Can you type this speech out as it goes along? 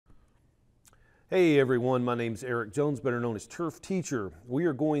Hey everyone, my name's Eric Jones, better known as Turf Teacher. We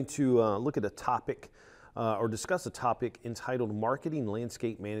are going to look at a topic or discuss a topic entitled Marketing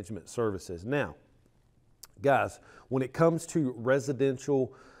Landscape Management Services. Now, guys, when it comes to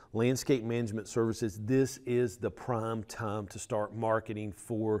residential landscape management services, this is the prime time to start marketing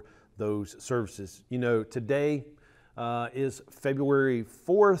for those services. You know, today is February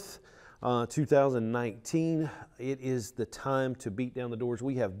 4th. 2019, it is the time to beat down the doors.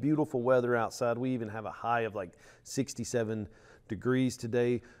 We have beautiful weather outside. We even have a high of like 67 degrees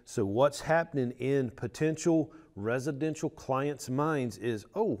today. So what's happening in potential residential clients' minds is,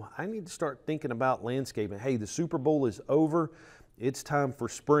 oh, I need to start thinking about landscaping. Hey, the Super Bowl is over. It's time for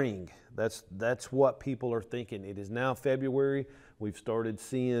spring. That's what people are thinking. It is now February. We've started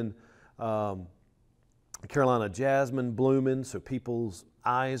seeing Carolina jasmine blooming, so people's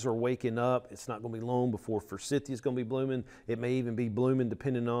eyes are waking up. It's not going to be long before forsythia is going to be blooming. It may even be blooming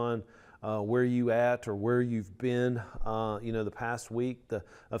depending on where you at or where you've been, the past week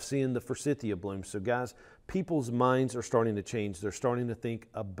of seeing the forsythia bloom. So guys, people's minds are starting to change. They're starting to think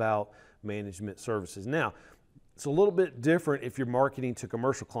about management services. Now, it's a little bit different if you're marketing to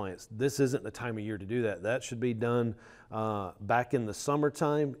commercial clients. This isn't the time of year to do that. That should be done back in the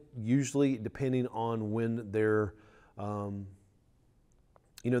summertime, usually depending on when their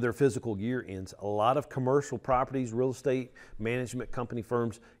physical year ends. A lot of commercial properties, real estate management company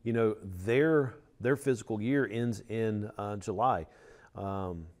firms, their physical year ends in July,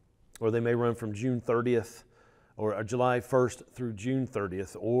 or they may run from June 30th or July 1st through June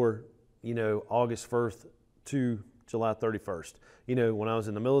 30th, or August 1st to July 31st. When I was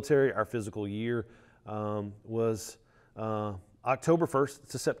in the military, our physical year was October 1st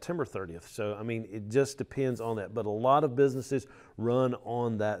to September 30th. So, I mean, it just depends on that. But a lot of businesses run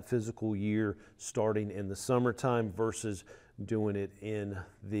on that physical year starting in the summertime versus doing it in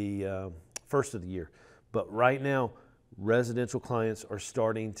the first of the year. But right now, residential clients are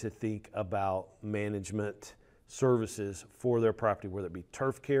starting to think about management services for their property, whether it be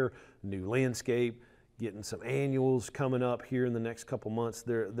turf care, new landscape, getting some annuals coming up here in the next couple months.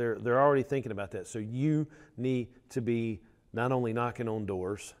 They're already thinking about that. So you need to be not only knocking on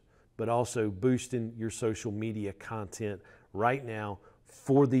doors, but also boosting your social media content right now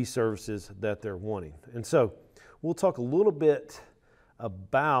for these services that they're wanting. And so we'll talk a little bit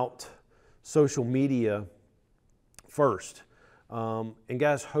about social media first. And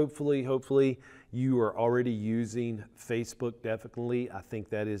guys, hopefully you are already using Facebook. Definitely, I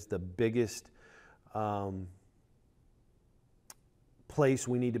think that is the biggest place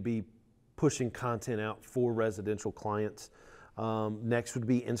we need to be pushing content out for residential clients. Next would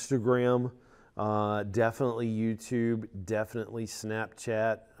be Instagram, definitely YouTube, definitely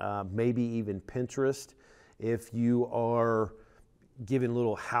Snapchat, maybe even Pinterest. If you are giving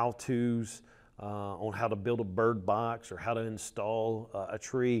little how-tos on how to build a bird box or how to install a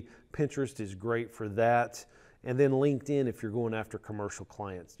tree, Pinterest is great for that. And then LinkedIn, if you're going after commercial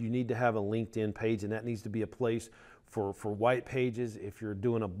clients, you need to have a LinkedIn page, and that needs to be a place for white pages. If you're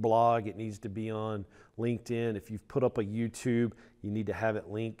doing a blog, it needs to be on LinkedIn. If you've put up a YouTube, you need to have it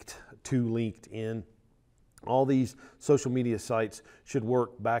linked to LinkedIn. All these social media sites should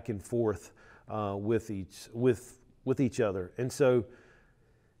work back and forth with each other. And so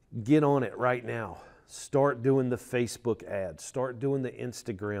get on it right now. Start doing the Facebook ads. Start doing the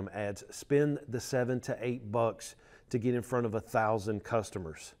Instagram ads. Spend the $7 to $8 to get in front of 1,000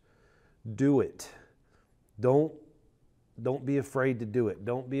 customers. Do it. Don't be afraid to do it.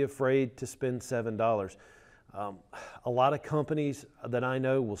 Don't be afraid to spend $7. A lot of companies that I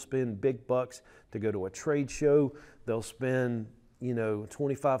know will spend big bucks to go to a trade show. They'll spend,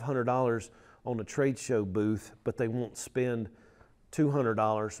 $2,500 on a trade show booth, but they won't spend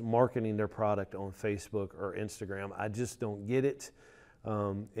 $200 marketing their product on Facebook or Instagram. I just don't get it.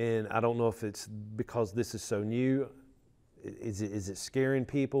 And I don't know if it's because this is so new. Is it scaring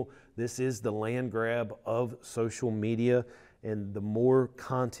people? This is the land grab of social media, and the more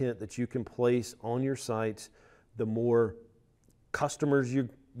content that you can place on your sites, the more customers you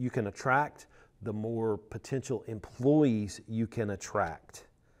can attract, the more potential employees you can attract.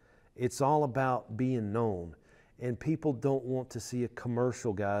 It's all about being known. And people don't want to see a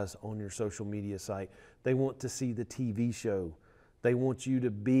commercial, guys, on your social media site. They want to see the TV show. They want you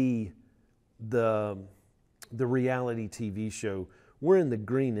to be the reality TV show. We're in the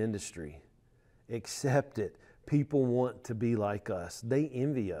green industry. Accept it. People want to be like us. They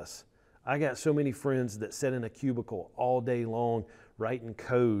envy us. I got so many friends that sit in a cubicle all day long writing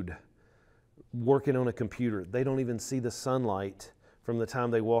code, working on a computer. They don't even see the sunlight from the time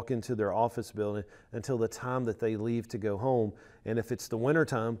they walk into their office building until the time that they leave to go home. And if it's the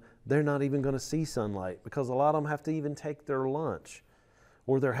wintertime, they're not even going to see sunlight because a lot of them have to even take their lunch,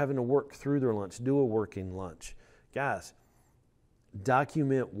 or they're having to work through their lunch, do a working lunch. Guys,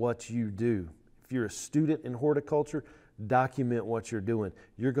 document what you do. If you're a student in horticulture, document what you're doing.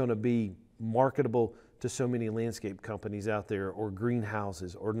 You're going to be marketable to so many landscape companies out there, or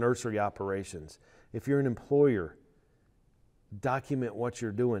greenhouses, or nursery operations. If you're an employer, document what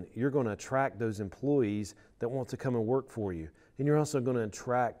you're doing. You're going to attract those employees that want to come and work for you. And you're also going to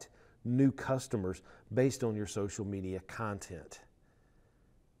attract new customers based on your social media content.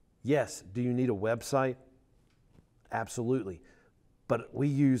 Yes, do you need a website? Absolutely. But we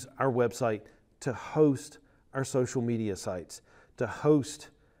use our website to host our social media sites, to host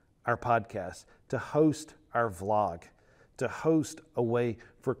our podcast, to host our vlog, to host a way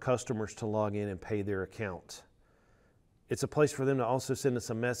for customers to log in and pay their accounts. It's a place for them to also send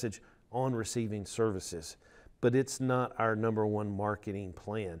us a message on receiving services, but it's not our number one marketing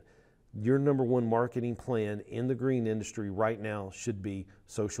plan. Your number one marketing plan in the green industry right now should be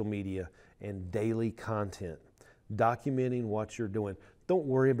social media and daily content, documenting what you're doing. Don't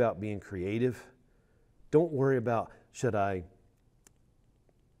worry about being creative. Don't worry about, should I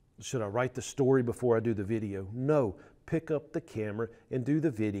write the story before I do the video? No, pick up the camera and do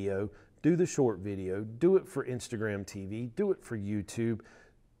the video. Do the short video, do it for Instagram TV, do it for YouTube,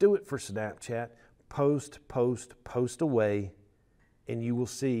 do it for Snapchat, post away, and you will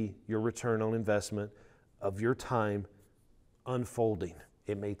see your return on investment of your time unfolding.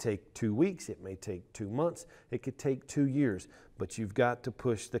 It may take 2 weeks, it may take 2 months, it could take 2 years, but you've got to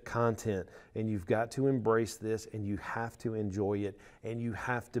push the content, and you've got to embrace this, and you have to enjoy it, and you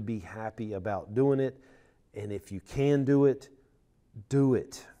have to be happy about doing it. And if you can do it, do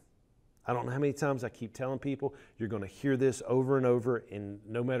it. I don't know how many times I keep telling people, you're going to hear this over and over, and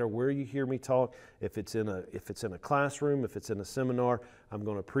no matter where you hear me talk, if it's in a classroom, if it's in a seminar, I'm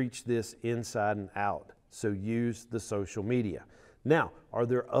going to preach this inside and out. So use the social media. Now, are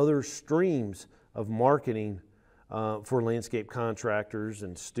there other streams of marketing for landscape contractors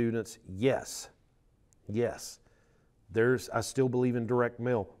and students? Yes. Yes. I still believe in direct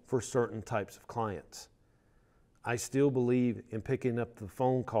mail for certain types of clients. I still believe in picking up the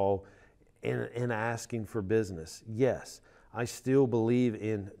phone call and asking for business. Yes. I still believe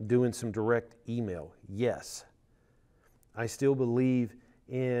in doing some direct email. Yes. I still believe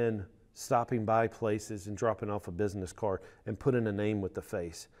in stopping by places and dropping off a business card and putting a name with the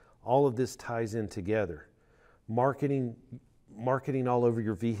face. All of this ties in together. Marketing all over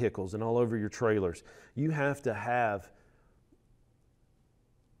your vehicles and all over your trailers. You have to have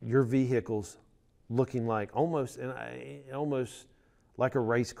your vehicles looking like almost like a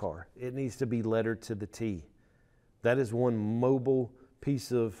race car. It needs to be lettered to the T. That is one mobile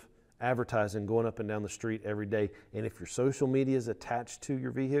piece of advertising going up and down the street every day. And if your social media is attached to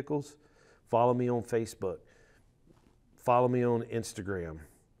your vehicles, follow me on Facebook, follow me on Instagram,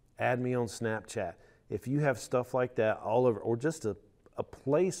 add me on Snapchat. If you have stuff like that all over, or just a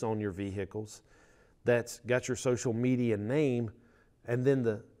place on your vehicles that's got your social media name and then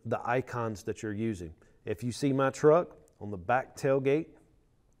the icons that you're using. If you see my truck on the back tailgate,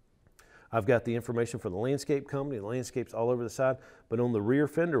 I've got the information for the landscape company. The landscape's all over the side, but on the rear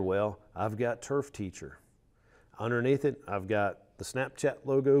fender well, I've got Turf Teacher. Underneath it, I've got the Snapchat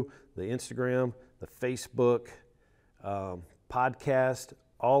logo, the Instagram, the Facebook, podcast,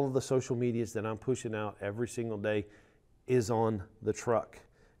 all of the social medias that I'm pushing out every single day is on the truck.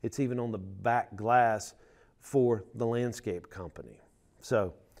 It's even on the back glass for the landscape company.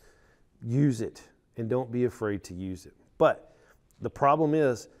 So use it and don't be afraid to use it. But the problem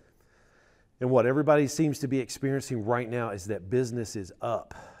is, and what everybody seems to be experiencing right now, is that business is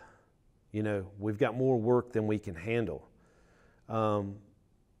up. You know, we've got more work than we can handle.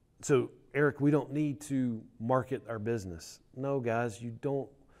 So Eric, we don't need to market our business. No, guys, you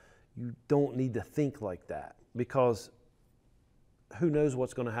don't need to think like that, because who knows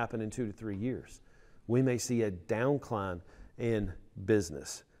what's going to happen in 2 to 3 years. We may see a downcline in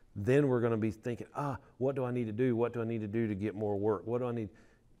business. Then we're going to be thinking, what do I need to do? What do I need to do to get more work? What do I need?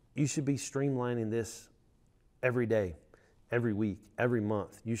 You should be streamlining this every day, every week, every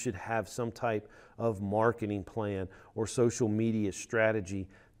month. You should have some type of marketing plan or social media strategy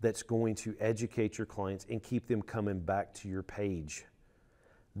that's going to educate your clients and keep them coming back to your page.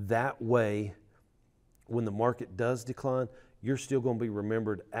 That way, when the market does decline, you're still going to be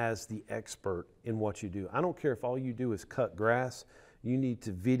remembered as the expert in what you do. I don't care if all you do is cut grass. You need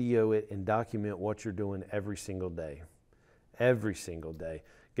to video it and document what you're doing every single day. Every single day.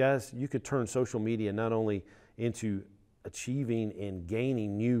 Guys, you could turn social media not only into achieving and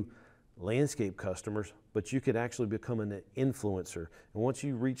gaining new landscape customers, but you could actually become an influencer. And once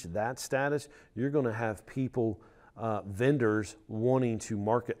you reach that status, you're going to have people, vendors wanting to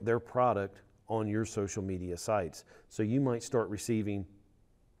market their product on your social media sites. So you might start receiving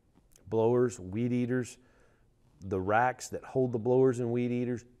blowers, weed eaters, the racks that hold the blowers and weed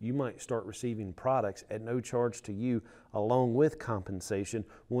eaters. You might start receiving products at no charge to you, along with compensation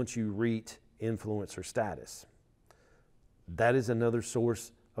once you reach influencer status. That is another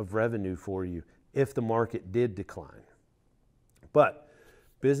source of revenue for you if the market did decline. But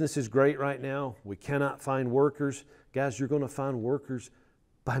business is great right now. We cannot find workers. Guys, you're going to find workers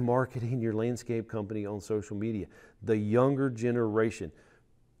by marketing your landscape company on social media. The younger generation,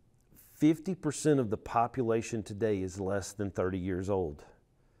 50% of the population today is less than 30 years old.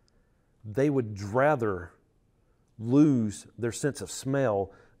 They would rather lose their sense of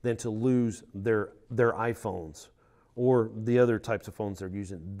smell than to lose their iPhones or the other types of phones they're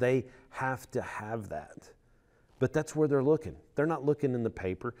using. They have to have that. But that's where they're looking. They're not looking in the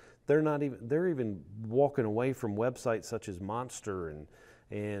paper. They're even walking away from websites such as Monster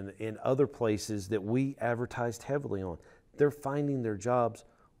and other places that we advertised heavily on. They're finding their jobs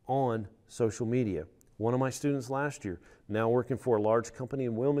on social media. One of my students last year, now working for a large company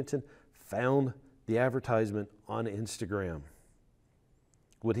in Wilmington, found the advertisement on Instagram.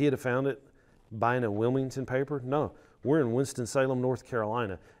 Would he have found it buying a Wilmington paper? No. We're in Winston-Salem, North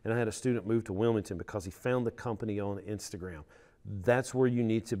Carolina, and I had a student move to Wilmington because he found the company on Instagram. That's where you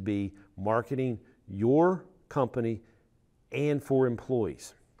need to be marketing your company and for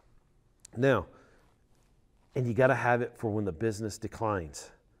employees. Now, and you got to have it for when the business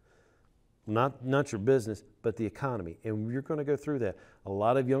declines. Not your business, but the economy. And you're going to go through that. A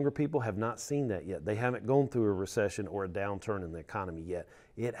lot of younger people have not seen that yet. They haven't gone through a recession or a downturn in the economy yet.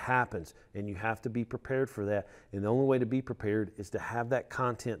 It happens, and you have to be prepared for that. And the only way to be prepared is to have that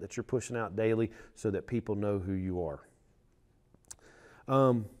content that you're pushing out daily so that people know who you are.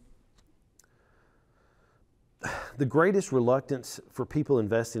 The greatest reluctance for people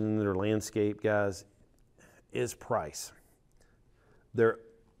investing in their landscape, guys, is price. They're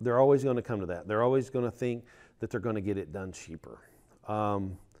always going to come to that. They're always going to think that they're going to get it done cheaper.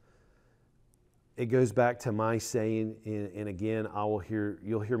 It goes back to my saying, and again,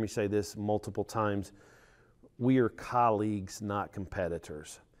 you'll hear me say this multiple times. We are colleagues, not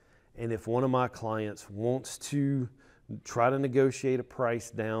competitors. And if one of my clients wants to try to negotiate a price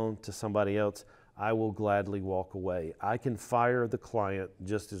down to somebody else, I will gladly walk away. I can fire the client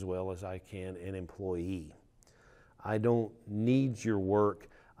just as well as I can an employee. I don't need your work.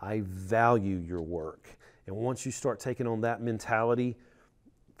 I value your work. And once you start taking on that mentality,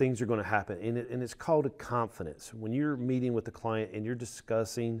 things are going to happen. And it's called a confidence. When you're meeting with the client and you're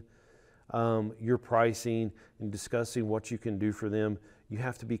discussing your pricing and discussing what you can do for them, you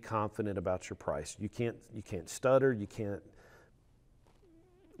have to be confident about your price. You can't stutter. You can't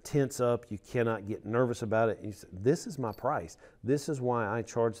tense up. You cannot get nervous about it. You say, this is my price. This is why I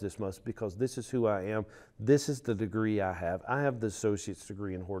charge this much, because this is who I am. This is the degree I have. I have the associate's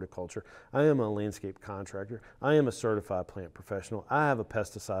degree in horticulture. I am a landscape contractor. I am a certified plant professional. I have a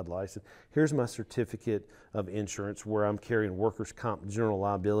pesticide license. Here's my certificate of insurance where I'm carrying workers' comp, general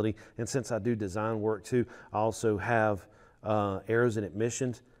liability. And since I do design work too, I also have errors and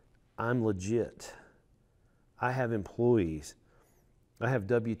admissions. I'm legit. I have employees. I have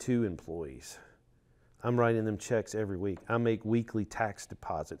W-2 employees. I'm writing them checks every week. I make weekly tax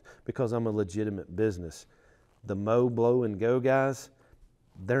deposits because I'm a legitimate business. The mow, blow, and go guys,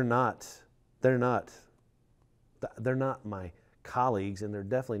 they're not my colleagues, and they're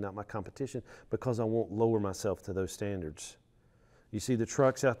definitely not my competition because I won't lower myself to those standards. You see the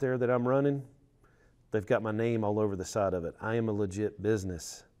trucks out there that I'm running? They've got my name all over the side of it. I am a legit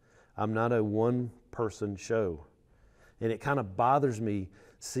business. I'm not a one-person show. And it kind of bothers me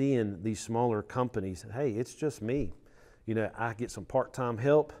seeing these smaller companies. Hey, it's just me. You know, I get some part-time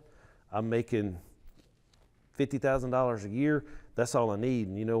help. I'm making $50,000 a year. That's all I need.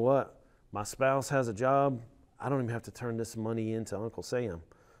 And you know what? My spouse has a job. I don't even have to turn this money into Uncle Sam.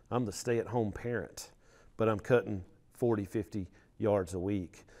 I'm the stay-at-home parent, but I'm cutting 40, 50 yards a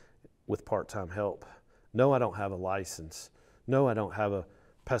week with part-time help. No, I don't have a license. No, I don't have a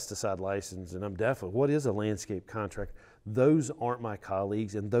pesticide license, and I'm definitely, what is a landscape contractor? Those aren't my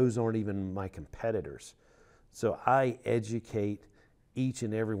colleagues, and those aren't even my competitors. So I educate each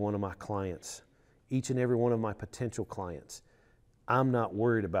and every one of my clients, each and every one of my potential clients. I'm not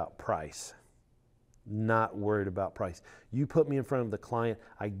worried about price. Not worried about price. You put me in front of the client,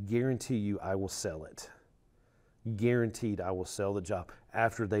 I guarantee you I will sell it. Guaranteed I will sell the job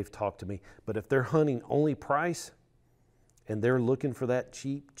after they've talked to me. But if they're hunting only price, and they're looking for that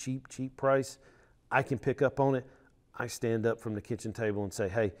cheap price, I can pick up on it. I stand up from the kitchen table and say,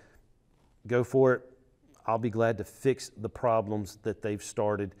 hey, go for it. I'll be glad to fix the problems that they've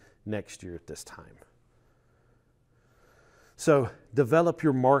started next year at this time. So develop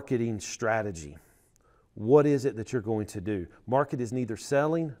your marketing strategy. What is it that you're going to do? Market is neither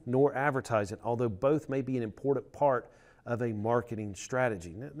selling nor advertising, although both may be an important part of a marketing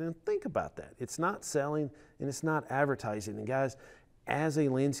strategy. Now think about that. It's not selling and it's not advertising. And guys, as a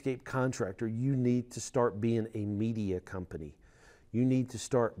landscape contractor, you need to start being a media company. You need to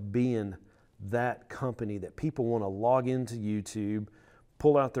start being that company that people want to log into YouTube,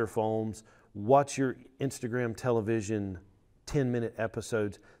 pull out their phones, watch your Instagram television 10-minute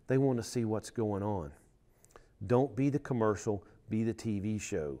episodes. They want to see what's going on. Don't be the commercial, be the TV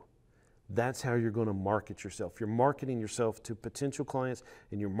show. That's how you're going to market yourself. You're marketing yourself to potential clients,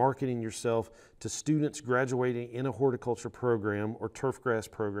 and you're marketing yourself to students graduating in a horticulture program or turf grass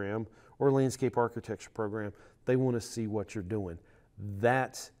program or landscape architecture program. They want to see what you're doing.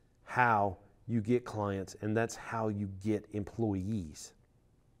 That's how you get clients, and that's how you get employees.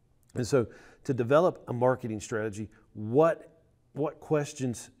 And so to develop a marketing strategy, what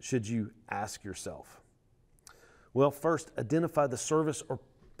questions should you ask yourself? Well, first, identify the service or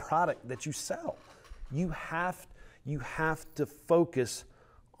product that you sell. You have to focus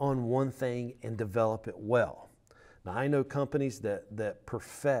on one thing and develop it well. Now, I know companies that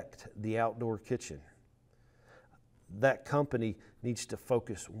perfect the outdoor kitchen. That company needs to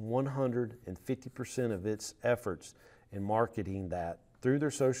focus 150% of its efforts in marketing that through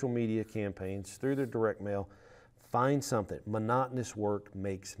their social media campaigns, through their direct mail. Find something. Monotonous work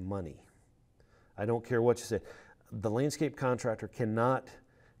makes money. I don't care what you say. The landscape contractor cannot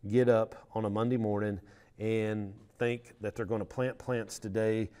get up on a Monday morning and think that they're going to plant plants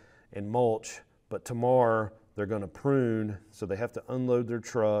today and mulch, but tomorrow they're going to prune, so they have to unload their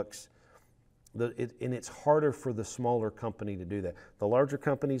trucks. And it's harder for the smaller company to do that. The larger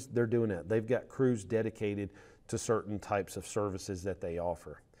companies, they're doing that. They've got crews dedicated to certain types of services that they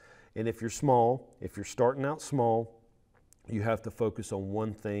offer. And if you're small, if you're starting out small, you have to focus on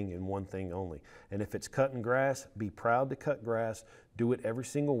one thing and one thing only. And if it's cutting grass, be proud to cut grass. Do it every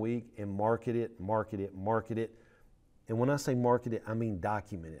single week and market it, market it, market it. And when I say market it, I mean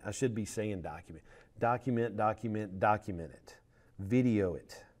document it. I should be saying document. Document, document, document it. Video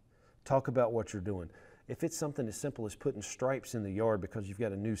it. Talk about what you're doing. If it's something as simple as putting stripes in the yard because you've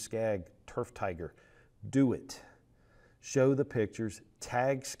got a new Skag turf tiger, do it. Show the pictures,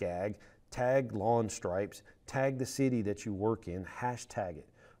 tag Skag, tag Lawn Stripes, tag the city that you work in, hashtag it,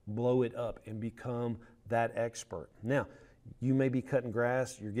 blow it up, and become that expert. Now, you may be cutting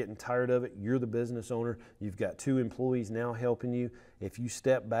grass, you're getting tired of it, you're the business owner, you've got 2 employees now helping you. If you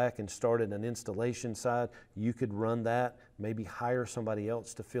step back and started an installation side, you could run that, maybe hire somebody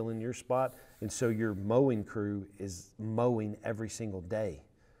else to fill in your spot, and so your mowing crew is mowing every single day.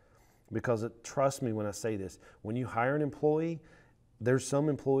 Because trust me when I say this, when you hire an employee, there's some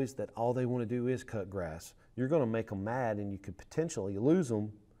employees that all they want to do is cut grass. You're going to make them mad, and you could potentially lose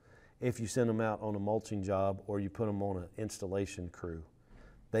them if you send them out on a mulching job or you put them on an installation crew.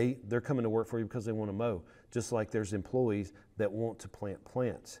 They're coming to work for you because they want to mow, just like there's employees that want to plant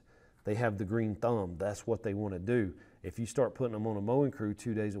plants. They have the green thumb. That's what they want to do. If you start putting them on a mowing crew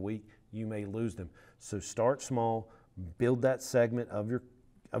 2 days a week, you may lose them. So start small, build that segment of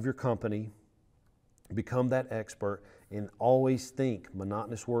your company, become that expert, and always think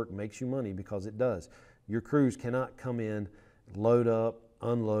monotonous work makes you money, because it does. Your crews cannot come in, load up,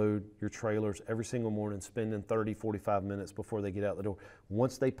 unload your trailers every single morning, spending 30, 45 minutes before they get out the door.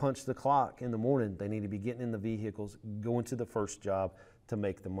 Once they punch the clock in the morning, they need to be getting in the vehicles, going to the first job to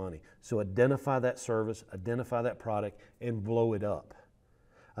make the money. So identify that service, identify that product, and blow it up.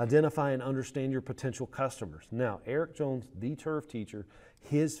 Identify and understand your potential customers. Now, Eric Jones, the turf teacher,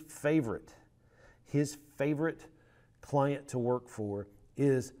 his favorite client to work for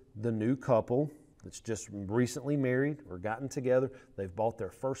is the new couple that's just recently married or gotten together. They've bought their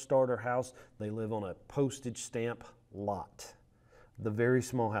first starter house. They live on a postage stamp lot, the very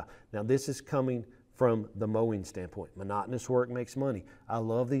small house. Now, this is coming from the mowing standpoint. Monotonous work makes money. I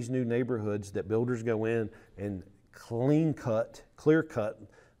love these new neighborhoods that builders go in and clear cut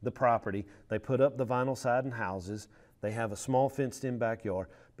the property. They put up the vinyl siding houses. They have a small fenced-in backyard.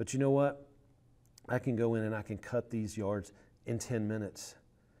 But you know what? I can go in and I can cut these yards in 10 minutes.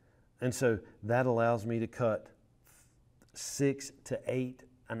 And so that allows me to cut 6 to 8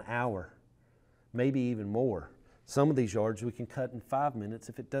 an hour, maybe even more. Some of these yards we can cut in 5 minutes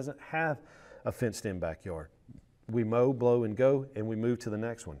if it doesn't have a fenced-in backyard. We mow, blow, and go, and we move to the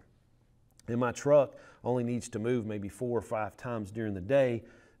next one. And my truck only needs to move maybe 4 or 5 times during the day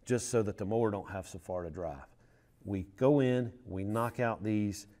just so that the mower don't have so far to drive. We go in, we knock out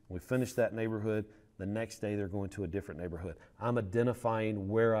these, we finish that neighborhood. The next day they're going to a different neighborhood. I'm identifying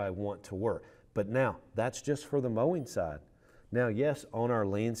where I want to work. But now, that's just for the mowing side. Now, yes, on our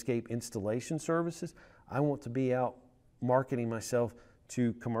landscape installation services, I want to be out marketing myself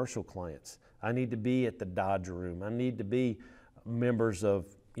to commercial clients. I need to be at the Dodge Room. I need to be members of,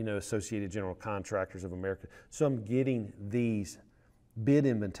 Associated General Contractors of America. So I'm getting these bid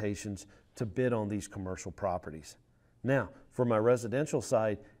invitations to bid on these commercial properties. Now, for my residential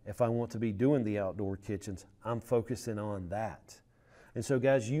side, if I want to be doing the outdoor kitchens, I'm focusing on that. And so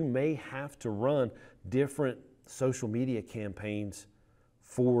guys, you may have to run different social media campaigns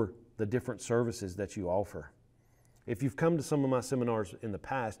for the different services that you offer. If you've come to some of my seminars in the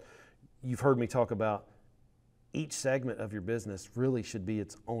past, you've heard me talk about each segment of your business really should be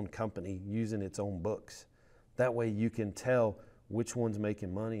its own company using its own books. That way you can tell which one's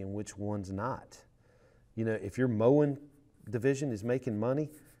making money and which one's not. If your mowing division is making money,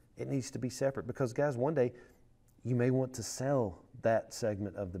 it needs to be separate, because guys, one day you may want to sell that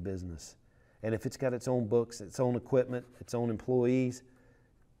segment of the business. And if it's got its own books, its own equipment, its own employees,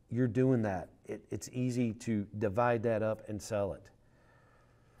 you're doing that. It's easy to divide that up and sell it.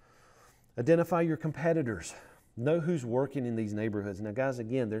 Identify your competitors. Know who's working in these neighborhoods. Now guys,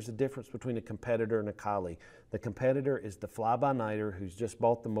 again, there's a difference between a competitor and a colleague. The competitor is the fly-by-nighter who's just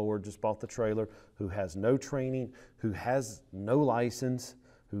bought the mower, just bought the trailer, who has no training, who has no license,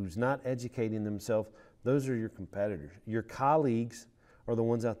 who's not educating themselves. Those are your competitors. Your colleagues are the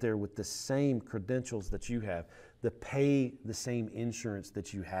ones out there with the same credentials that you have, that pay the same insurance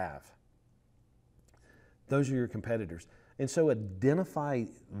that you have. Those are your competitors. And so identify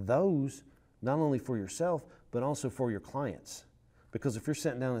those not only for yourself, but also for your clients. Because if you're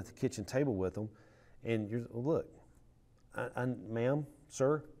sitting down at the kitchen table with them and you're, look, ma'am,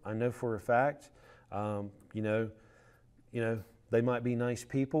 sir, I know for a fact, they might be nice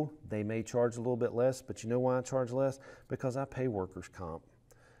people. They may charge a little bit less, but you know why I charge less? Because I pay workers' comp.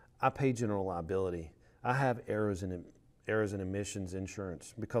 I pay general liability. I have errors and emissions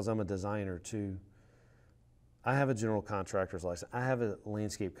insurance because I'm a designer too. I have a general contractor's license. I have a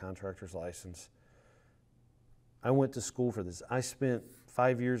landscape contractor's license. I went to school for this. I spent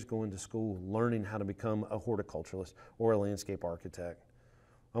 5 years going to school learning how to become a horticulturalist or a landscape architect.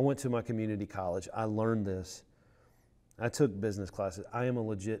 I went to my community college. I learned this. I took business classes. I am a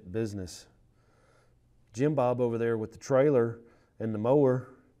legit business. Jim Bob over there with the trailer and the mower,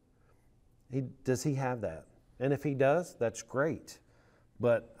 does he have that? And if he does, that's great.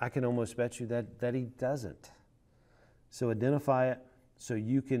 But I can almost bet you that he doesn't. So identify it so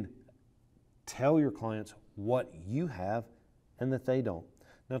you can tell your clients what you have and that they don't.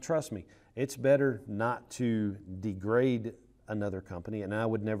 Now trust me, it's better not to degrade another company, and I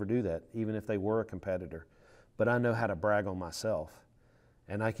would never do that, even if they were a competitor. But I know how to brag on myself.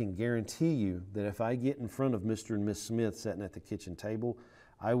 And I can guarantee you that if I get in front of Mr. and Miss Smith sitting at the kitchen table,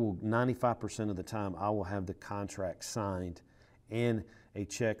 I will 95% of the time I will have the contract signed and a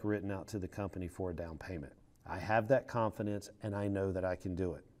check written out to the company for a down payment. I have that confidence and I know that I can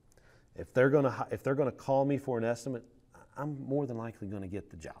do it. If they're gonna call me for an estimate, I'm more than likely gonna get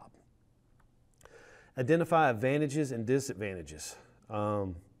the job. Identify advantages and disadvantages.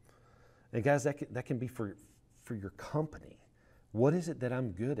 And guys, that can be for your company. What is it that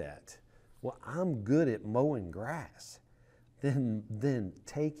I'm good at? Well, I'm good at mowing grass. Then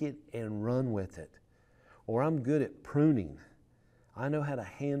take it and run with it. Or I'm good at pruning. I know how to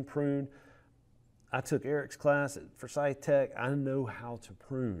hand prune. I took Eric's class at Forsyth Tech. I know how to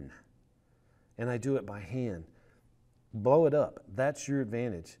prune. And I do it by hand. Blow it up. That's your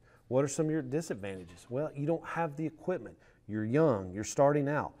advantage. What are some of your disadvantages? Well, you don't have the equipment. You're young. You're starting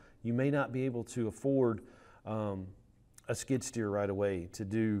out. You may not be able to afford a skid steer right away to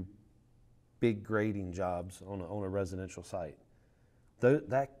do big grading jobs on a residential site.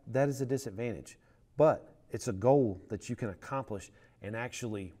 That is a disadvantage. But it's a goal that you can accomplish and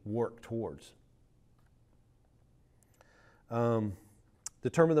actually work towards.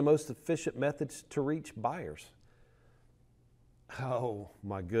 Determine the most efficient methods to reach buyers. Oh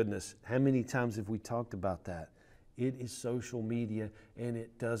my goodness, how many times have we talked about that? It is social media and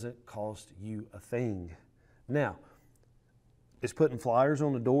it doesn't cost you a thing. Now, is putting flyers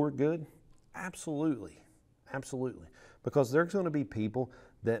on the door good? Absolutely, absolutely. Because there's going to be people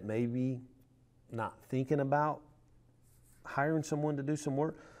that may be not thinking about hiring someone to do some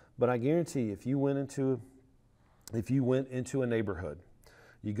work, but I guarantee if you went into a neighborhood,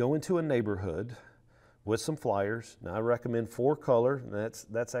 you go into a neighborhood with some flyers. Now I recommend 4-color, and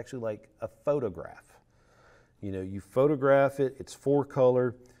that's actually like a photograph. You know, you photograph it, it's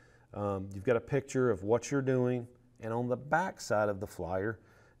 4-color. You've got a picture of what you're doing, and on the back side of the flyer,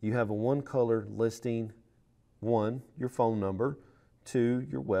 you have a 1-color listing, 1, your phone number, 2,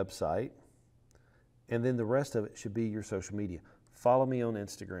 your website, and then the rest of it should be your social media. Follow me on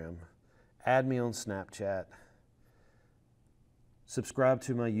Instagram, add me on Snapchat, subscribe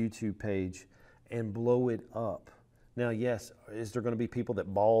to my YouTube page, and blow it up. Now, yes, is there going to be people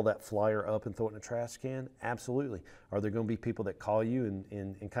that ball that flyer up and throw it in a trash can? Absolutely. Are there going to be people that call you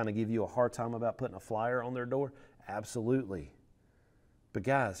and kind of give you a hard time about putting a flyer on their door? Absolutely. But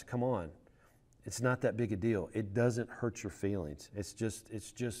guys, come on. It's not that big a deal. It doesn't hurt your feelings. It's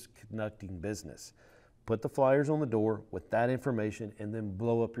just conducting business. Put the flyers on the door with that information and then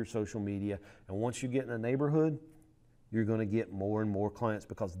blow up your social media. And once you get in a neighborhood, you're going to get more and more clients,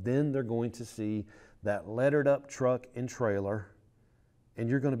 because then they're going to see that lettered up truck and trailer, and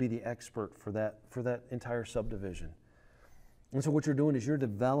you're going to be the expert for that entire subdivision. And so what you're doing is you're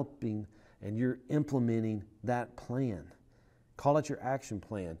developing and you're implementing that plan. Call it your action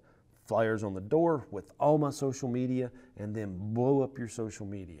plan. Flyers on the door with all my social media, and then blow up your social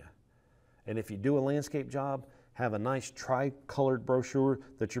media. And if you do a landscape job, have a nice tri-colored brochure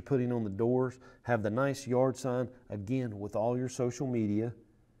that you're putting on the doors. Have the nice yard sign, again, with all your social media.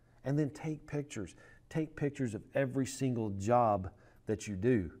 And then take pictures. Take pictures of every single job that you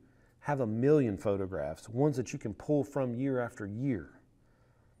do. Have 1,000,000 photographs, ones that you can pull from year after year,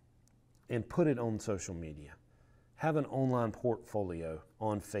 and put it on social media. Have an online portfolio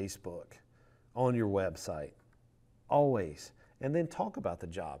on Facebook, on your website, always. And then talk about the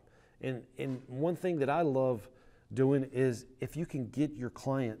job. And one thing that I love doing is if you can get your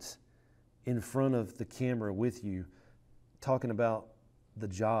clients in front of the camera with you, talking about the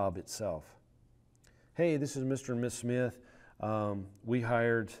job itself. Hey, this is Mr. and Miss Smith. We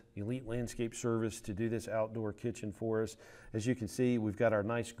hired Elite Landscape Service to do this outdoor kitchen for us. As you can see, we've got our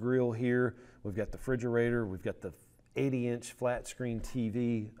nice grill here. We've got the refrigerator. We've got the 80-inch flat screen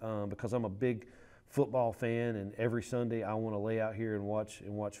TV, because I'm a big football fan, and every Sunday I want to lay out here and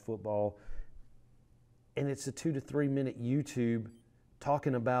watch football. And it's a 2 to 3 minute YouTube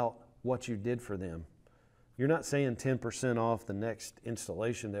talking about what you did for them. You're not saying 10% off the next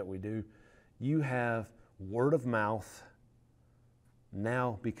installation that we do. You have word of mouth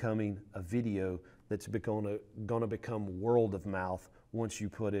now becoming a video that's going to become world of mouth once you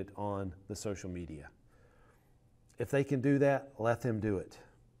put it on the social media. If they can do that, let them do it.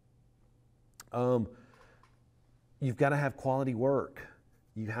 You've got to have quality work.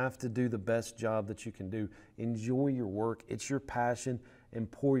 You have to do the best job that you can do. Enjoy your work. It's your passion, and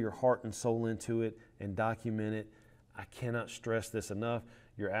pour your heart and soul into it and document it. I cannot stress this enough.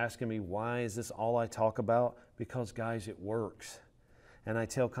 You're asking me, why is this all I talk about? Because, guys, it works. And I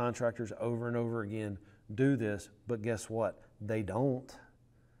tell contractors over and over again, do this, but guess what? They don't.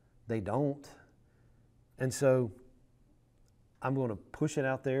 They don't. And so I'm going to push it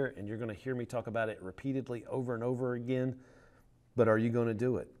out there, and you're going to hear me talk about it repeatedly over and over again. But are you going to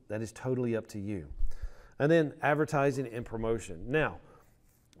do it? That is totally up to you. And then advertising and promotion. Now,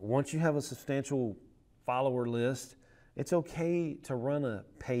 once you have a substantial follower list, it's okay to run a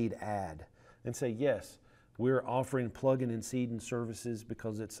paid ad and say, yes, we're offering plugging and seeding services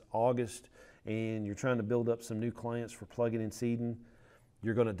because it's August and you're trying to build up some new clients for plugging and seeding.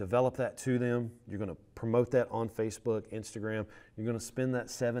 You're going to develop that to them. You're going to promote that on Facebook, Instagram. You're going to spend that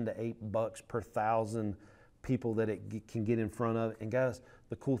 $7 to $8 per 1,000 people that it can get in front of. And guys,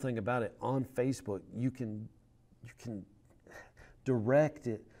 the cool thing about it, on Facebook, you can direct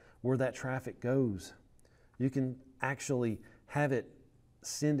it where that traffic goes. You can actually have it,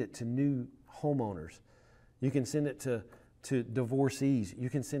 send it to new homeowners. You can send it to divorcees.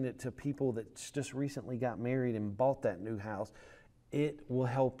 You can send it to people that just recently got married and bought that new house. It will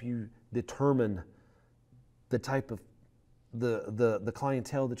help you determine the type of the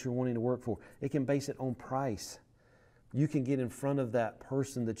clientele that you're wanting to work for. It can base it on price. You can get in front of that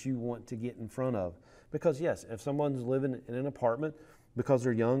person that you want to get in front of. Because yes, if someone's living in an apartment because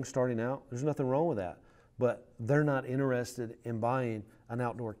they're young, starting out, there's nothing wrong with that. But they're not interested in buying an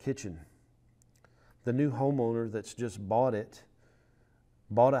outdoor kitchen. The new homeowner that's just bought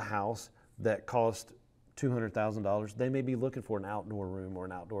a house that cost $200,000, they may be looking for an outdoor room or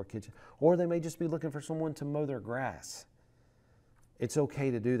an outdoor kitchen, or they may just be looking for someone to mow their grass. It's okay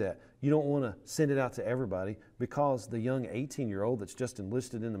to do that. You don't want to send it out to everybody, because the young 18-year-old that's just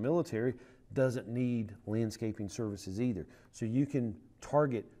enlisted in the military doesn't need landscaping services either. So you can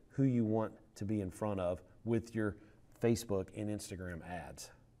target who you want to be in front of with your Facebook and Instagram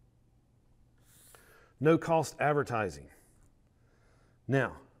ads. No cost advertising.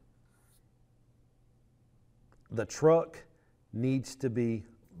 Now, the truck needs to be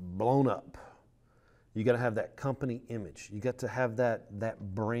blown up. You got to have that company image. You got to have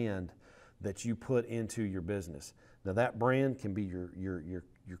that brand that you put into your business. Now that brand can be your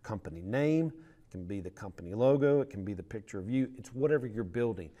company name, it can be the company logo, it can be the picture of you. It's whatever you're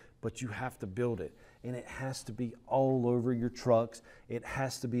building, but you have to build it. And it has to be all over your trucks. It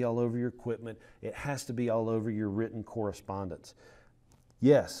has to be all over your equipment. It has to be all over your written correspondence.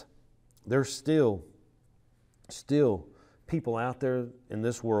 Yes, there's still people out there in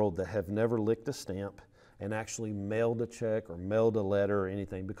this world that have never licked a stamp and actually mailed a check or mailed a letter or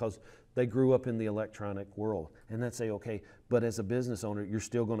anything because they grew up in the electronic world. And they'd say, okay, but as a business owner, you're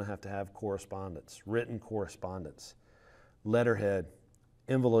still going to have correspondence, written correspondence, letterhead,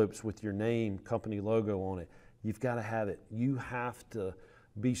 envelopes with your name, company logo on it. You've got to have it. You have to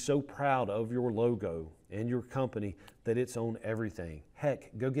be so proud of your logo and your company that it's on everything.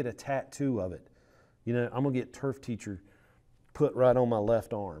 Heck, go get a tattoo of it. You know, I'm going to get Turf Teacher put right on my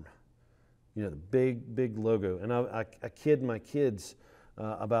left arm. You know, the big logo. And I kid my kids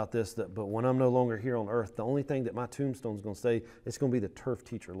about this, but when I'm no longer here on earth, the only thing that my tombstone is going to say, it's going to be the Turf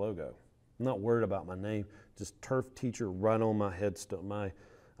Teacher logo. I'm not worried about my name, just Turf Teacher right on my headstone,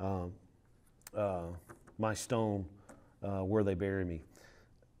 my stone where they bury me.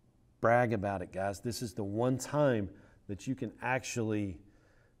 Brag about it, guys. This is the one time that you can actually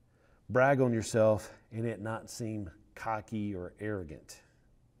brag on yourself and it not seem cocky or arrogant.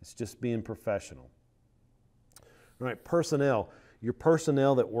 It's just being professional. All right, personnel. Your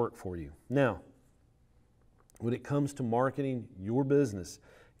personnel that work for you. Now, when it comes to marketing your business,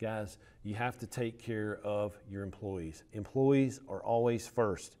 guys, you have to take care of your employees. Employees are always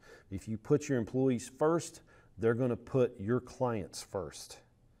first. If you put your employees first, they're going to put your clients first.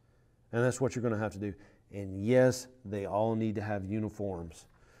 And that's what you're going to have to do. And yes, they all need to have uniforms.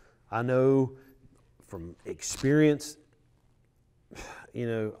 I know from experience, you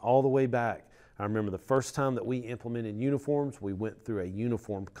know, all the way back, I remember the first time that we implemented uniforms, we went through a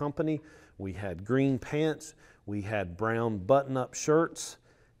uniform company. We had green pants, we had brown button-up shirts,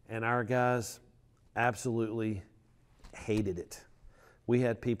 and our guys absolutely hated it. We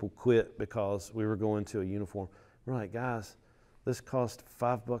had people quit because we were going to a uniform. We're like, guys, this costs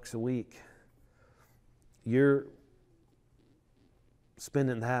 $5 a week. You're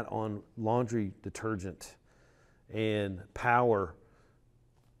spending that on laundry detergent and power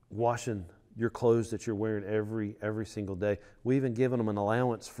washing your clothes that you're wearing every single day. We even given them an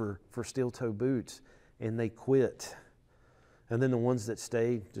allowance for steel-toe boots, and they quit. And then the ones that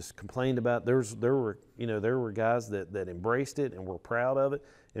stayed just complained about. There were guys that embraced it and were proud of it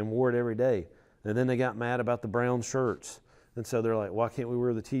and wore it every day. And then they got mad about the brown shirts, and so they're like, "Why can't we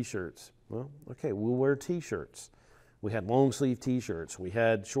wear the T-shirts?" Well, okay, we'll wear T-shirts. We had long sleeve T-shirts. We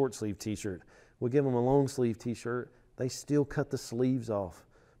had short sleeve T-shirt. We give them a long sleeve T-shirt. They still cut the sleeves off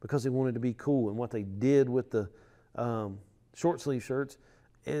because they wanted to be cool. And what they did with the short sleeve shirts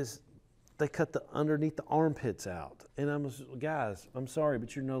is they cut the underneath the armpits out. And guys, I'm sorry,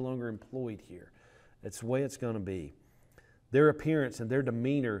 but you're no longer employed here. It's the way it's going to be. Their appearance and their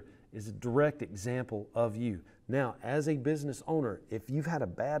demeanor is a direct example of you. Now, as a business owner, if you've had a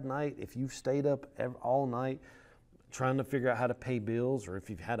bad night, if you've stayed up all night trying to figure out how to pay bills, or if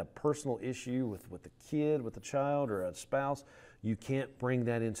you've had a personal issue with a kid, with a child, or a spouse, you can't bring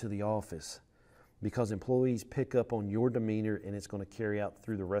that into the office because employees pick up on your demeanor and it's going to carry out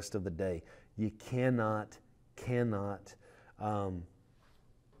through the rest of the day. You cannot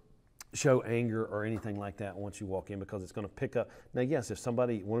show anger or anything like that once you walk in because it's going to pick up. Now, yes, if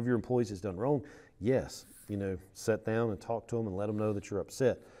one of your employees has done wrong, yes, sit down and talk to them and let them know that you're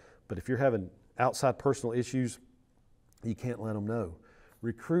upset. But if you're having outside personal issues, you can't let them know.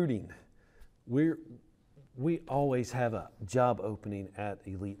 Recruiting, we always have a job opening at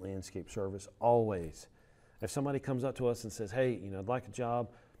Elite Landscape Service, always. If somebody comes up to us and says, hey, I'd like a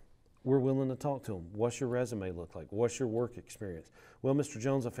job, we're willing to talk to them. What's your resume look like? What's your work experience? Well, Mr.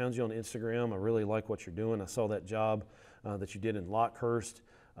 Jones, I found you on Instagram. I really like what you're doing. I saw that job that you did in Lockhurst.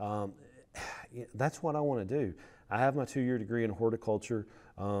 That's what I want to do. I have my 2-year degree in horticulture.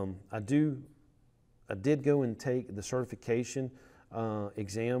 I did go and take the certification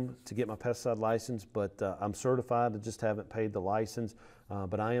exam to get my pesticide license, but I'm certified. I just haven't paid the license.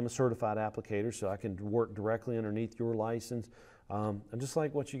 But I am a certified applicator, so I can work directly underneath your license. And just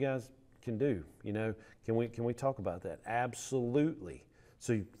like what you guys can do, can we talk about that? Absolutely.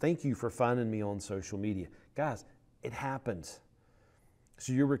 So thank you for finding me on social media. Guys, it happens.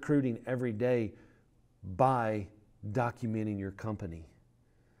 So you're recruiting every day by documenting your company.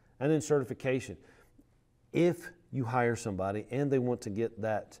 And then certification. If you hire somebody and they want to get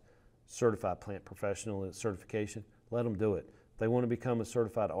that certified plant professional certification, let them do it. If they want to become a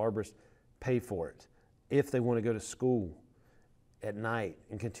certified arborist, pay for it. If they want to go to school at night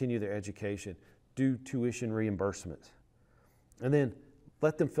and continue their education, do tuition reimbursement. And then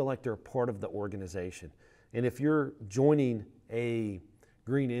let them feel like they're a part of the organization. And if you're joining a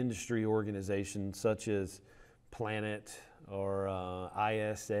green industry organization such as Planet or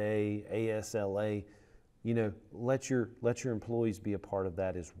ISA, ASLA, let your employees be a part of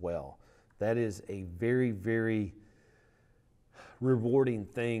that as well. That is a very, very rewarding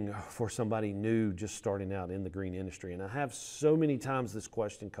thing for somebody new just starting out in the green industry. And I have so many times this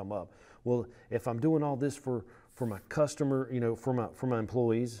question come up. Well, if I'm doing all this for my customer, for my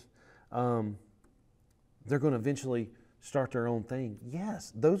employees, they're going to eventually start their own thing.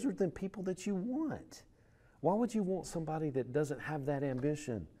 Yes, those are the people that you want. Why would you want somebody that doesn't have that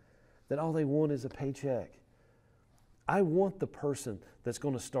ambition, that all they want is a paycheck? I want the person that's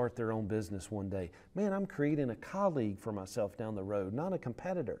going to start their own business one day. Man, I'm creating a colleague for myself down the road, not a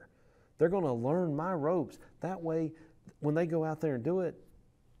competitor. They're going to learn my ropes. That way, when they go out there and do it,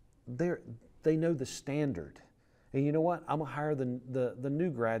 they know the standard. And you know what? I'm going to hire the new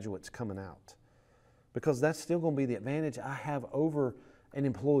graduates coming out, because that's still going to be the advantage I have over an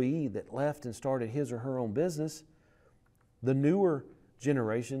employee that left and started his or her own business. The newer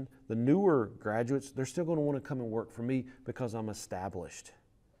generation, the newer graduates, they're still going to want to come and work for me because I'm established.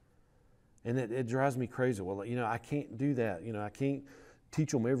 And it drives me crazy. Well, I can't do that. I can't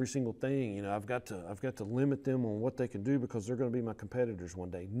teach them every single thing. I've got to limit them on what they can do because they're going to be my competitors one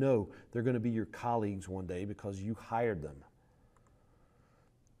day. No, they're going to be your colleagues one day because you hired them.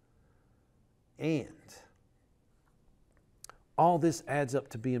 And all this adds up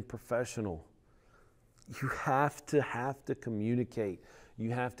to being professional. You have to communicate. You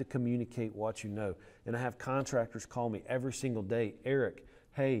have to communicate what you know. And I have contractors call me every single day, Eric,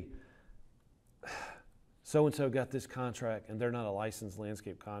 hey, so-and-so got this contract and they're not a licensed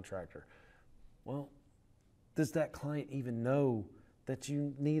landscape contractor. Well, does that client even know that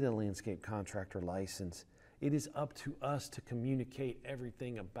you need a landscape contractor license? It is up to us to communicate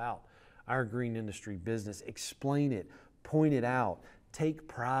everything about our green industry business. Explain it, point it out, take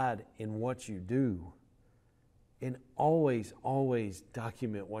pride in what you do. And always, always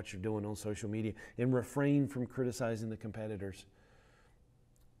document what you're doing on social media and refrain from criticizing the competitors.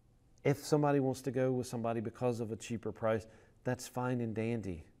 If somebody wants to go with somebody because of a cheaper price, that's fine and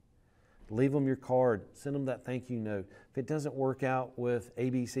dandy. Leave them your card, send them that thank you note. If it doesn't work out with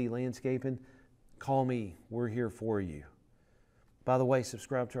ABC Landscaping, call me, we're here for you. By the way,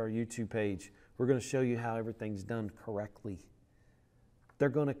 subscribe to our YouTube page. We're going to show you how everything's done correctly. They're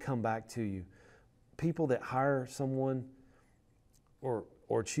going to come back to you. People that hire someone or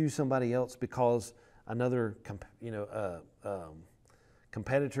choose somebody else because another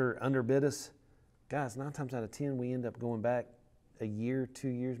competitor underbid us, guys, 9 times out of 10 we end up going back a year, 2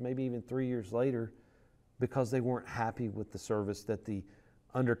 years, maybe even 3 years later because they weren't happy with the service that the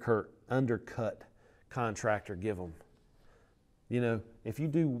undercut contractor give them. If you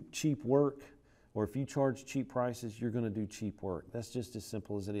do cheap work or if you charge cheap prices, you're going to do cheap work. That's just as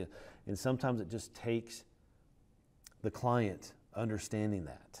simple as it is. And sometimes it just takes the client understanding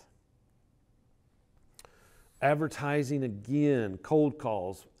that. Advertising again, cold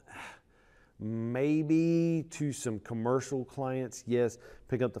calls, maybe to some commercial clients, yes,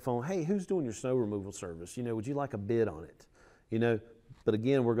 pick up the phone, hey, who's doing your snow removal service? Would you like a bid on it? But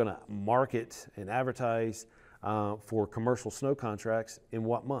again, we're going to market and advertise for commercial snow contracts in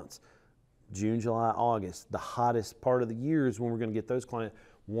what months? June, July, August. The hottest part of the year is when we're going to get those clients.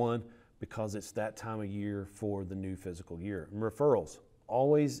 One, because it's that time of year for the new physical year. And referrals.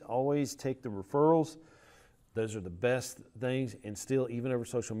 Always take the referrals. Those are the best things. And still, even over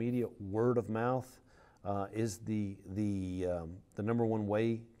social media, word of mouth is the number one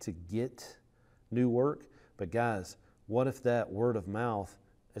way to get new work. But guys, what if that word of mouth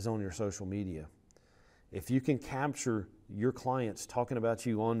is on your social media? If you can capture your clients talking about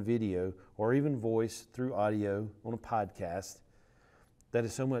you on video or even voice through audio on a podcast, that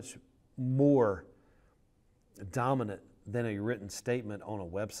is so much more dominant than a written statement on a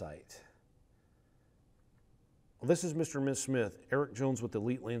website. Well, this is Mr. and Ms. Smith. Eric Jones with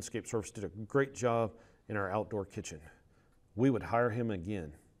Elite Landscape Service did a great job in our outdoor kitchen. We would hire him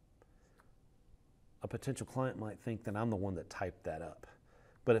again. A potential client might think that I'm the one that typed that up.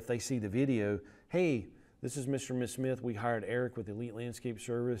 But if they see the video, hey, this is Mr. and Ms. Smith. We hired Eric with Elite Landscape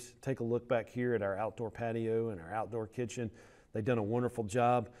Service. Take a look back here at our outdoor patio and our outdoor kitchen. They've done a wonderful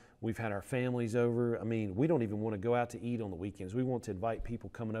job. We've had our families over. I mean, we don't even want to go out to eat on the weekends. We want to invite people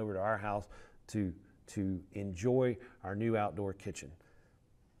coming over to our house to to enjoy our new outdoor kitchen.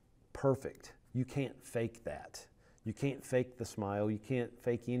 Perfect. You can't fake that. You can't fake the smile. You can't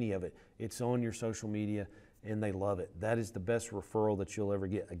fake any of it. It's on your social media and they love it. That is the best referral that you'll ever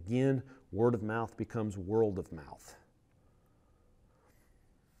get. Again, word of mouth becomes world of mouth.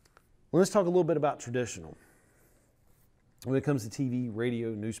 Well, let's talk a little bit about traditional. When it comes to TV, radio,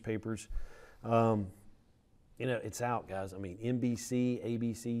 newspapers, it's out, guys. I mean, NBC,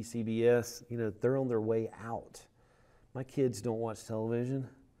 ABC, CBS, they're on their way out. My kids don't watch television.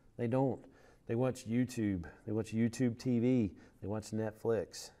 They don't. They watch YouTube. They watch YouTube TV. They watch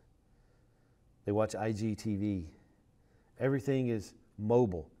Netflix. They watch IGTV. Everything is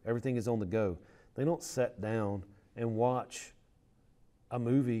mobile. Everything is on the go. They don't sit down and watch a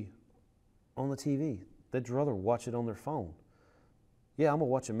movie on the TV. They'd rather watch it on their phone. Yeah, I'm going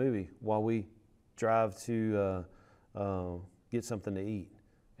to watch a movie while we drive to get something to eat.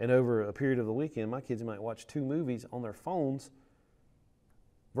 And over a period of the weekend, my kids might watch 2 movies on their phones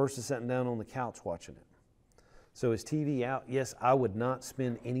versus sitting down on the couch watching it. So is TV out? Yes, I would not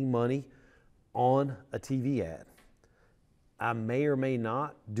spend any money on a TV ad. I may or may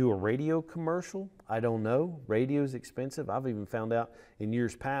not do a radio commercial. I don't know. Radio is expensive. I've even found out in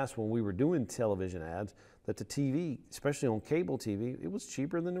years past when we were doing television ads that the TV, especially on cable TV, it was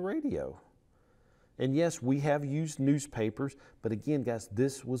cheaper than the radio. And yes, we have used newspapers, but again, guys,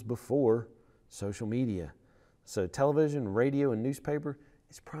 this was before social media. So television, radio, and newspaper,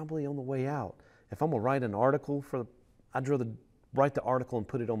 it's probably on the way out. If I'm gonna write an article I'd rather write the article and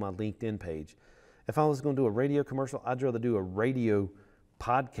put it on my LinkedIn page. If I was gonna do a radio commercial, I'd rather do a radio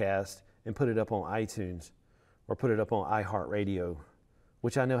podcast and put it up on iTunes or put it up on iHeartRadio,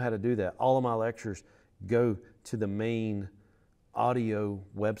 which I know how to do that. All of my lectures go to the main audio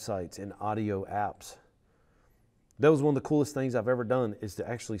websites and audio apps. That was one of the coolest things I've ever done, is to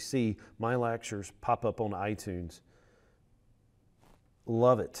actually see my lectures pop up on iTunes.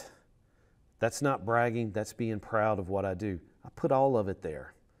 Love it. That's not bragging, that's being proud of what I do. I put all of it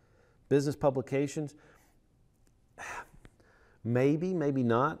there. Business publications, maybe, maybe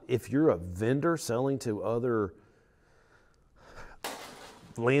not. If you're a vendor selling to other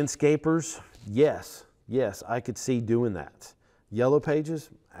landscapers, yes, I could see doing that. Yellow pages,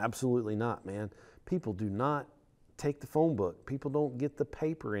 absolutely not, man. People do not take the phone book. People don't get the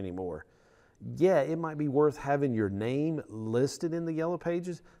paper anymore. Yeah, it might be worth having your name listed in the yellow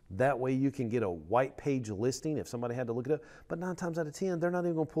pages. That way you can get a white page listing if somebody had to look it up. But 9 times out of 10, they're not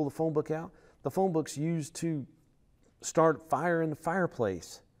even going to pull the phone book out. The phone book's used to start fire in the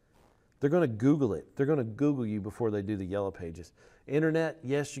fireplace. They're going to Google it. They're going to Google you before they do the yellow pages. Internet,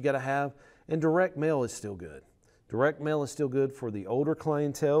 yes, you got to have. And direct mail is still good. Direct mail is still good for the older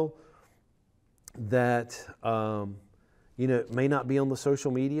clientele that may not be on the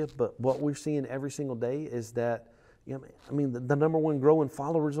social media, but what we're seeing every single day is that, the number one growing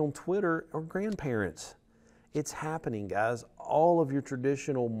followers on Twitter are grandparents. It's happening, guys. All of your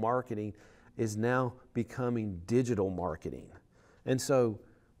traditional marketing is now becoming digital marketing. And so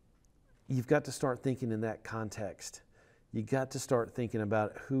you've got to start thinking in that context. You got to start thinking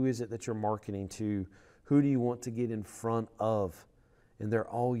about who is it that you're marketing to? Who do you want to get in front of? And they're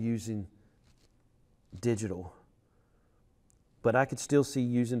all using digital. But I could still see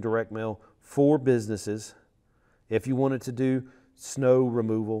using direct mail for businesses. If you wanted to do snow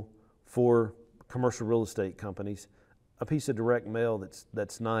removal for commercial real estate companies, a piece of direct mail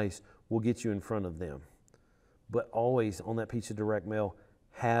that's nice will get you in front of them. But always on that piece of direct mail,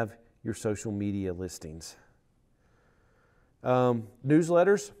 have your social media listings.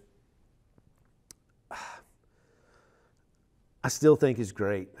 Newsletters, I still think is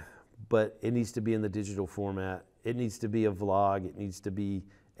great, but it needs to be in the digital format. It needs to be a vlog. It needs to be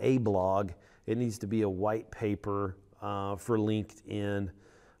a blog. It needs to be a white paper for LinkedIn.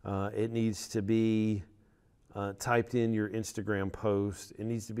 It needs to be typed in your Instagram post. It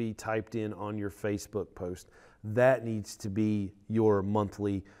needs to be typed in on your Facebook post. That needs to be your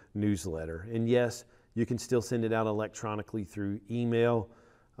monthly newsletter. And yes, you can still send it out electronically through email.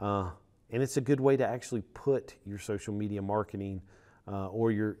 And it's a good way to actually put your social media marketing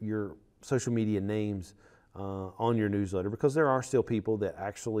or your social media names on your newsletter, because there are still people that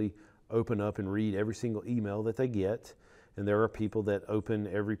actually open up and read every single email that they get, and there are people that open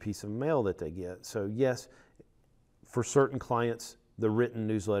every piece of mail that they get. So yes, for certain clients, the written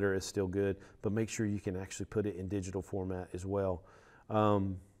newsletter is still good, but make sure you can actually put it in digital format as well.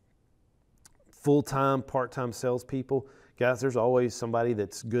 Full-time, part-time salespeople, guys, there's always somebody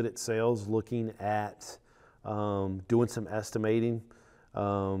that's good at sales looking at doing some estimating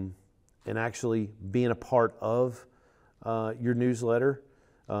and actually being a part of your newsletter.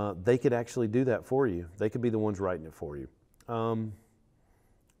 they could actually do that for you. They could be the ones writing it for you.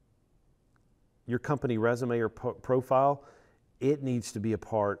 Your company resume or profile, it needs to be a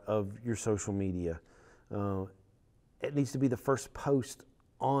part of your social media. It needs to be the first post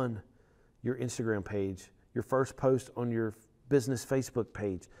on your Instagram page. Your first post on your business Facebook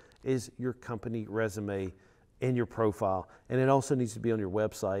page is your company resume and your profile. And it also needs to be on your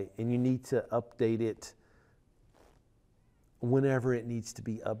website, and you need to update it whenever it needs to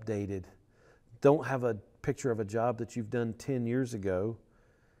be updated. Don't have a picture of a job that you've done 10 years ago,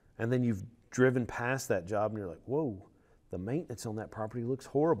 and then you've driven past that job and you're like, whoa, the maintenance on that property looks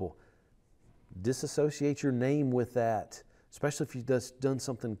horrible. Disassociate your name with that, especially if you've just done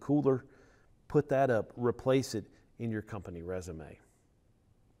something cooler. Put that up, replace it in your company resume.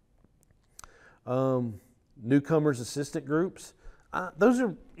 Newcomers assistant groups, those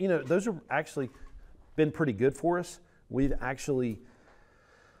are actually been pretty good for us. We've actually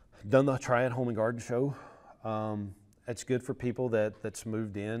done the Triad Home and Garden Show. It's good for people that's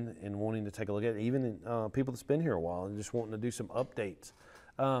moved in and wanting to take a look at it, even people that's been here a while and just wanting to do some updates.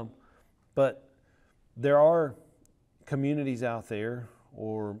 But there are communities out there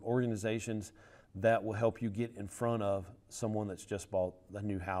or organizations that will help you get in front of someone that's just bought a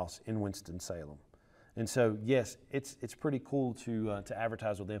new house in Winston-Salem. And so, yes, it's pretty cool to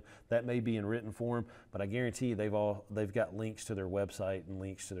advertise with them. That may be in written form, but I guarantee you they've got links to their website and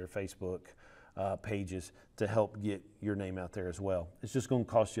links to their Facebook pages to help get your name out there as well. It's just going to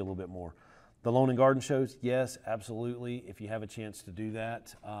cost you a little bit more. The lawn and garden shows, yes, absolutely. If you have a chance to do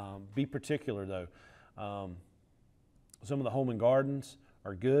that, be particular though. Some of the home and gardens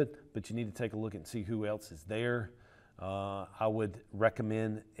are good, but you need to take a look and see who else is there. I would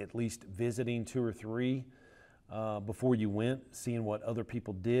recommend at least visiting 2 or 3 before you went, seeing what other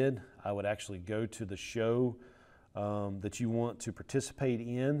people did. I would actually go to the show that you want to participate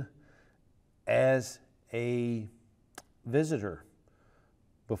in as a visitor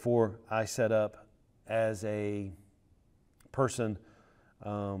before I set up as a person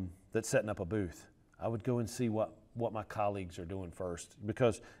that's setting up a booth. I would go and see what my colleagues are doing first,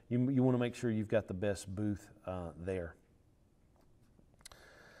 because you want to make sure you've got the best booth there.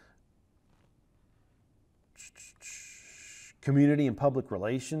 Community and public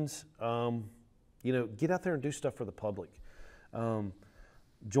relations, get out there and do stuff for the public.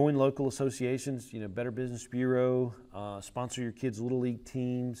 Join local associations, Better Business Bureau, sponsor your kids' Little League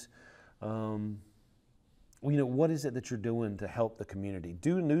teams. What is it that you're doing to help the community?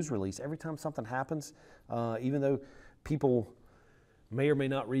 Do a news release every time something happens, even though people may or may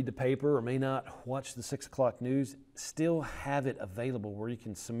not read the paper or may not watch the 6 o'clock news, still have it available where you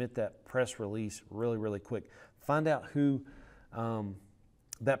can submit that press release really, really quick. Find out who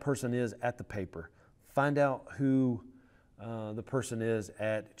that person is at the paper. Find out who the person is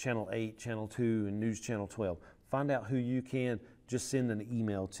at Channel 8, Channel 2, and News Channel 12. Find out who you can just send an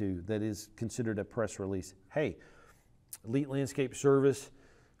email to that is considered a press release. Hey, Elite Landscape Service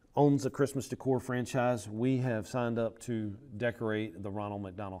owns the Christmas Decor franchise. We have signed up to decorate the Ronald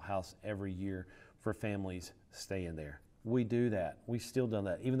McDonald House every year for families staying there. We do that. We've still done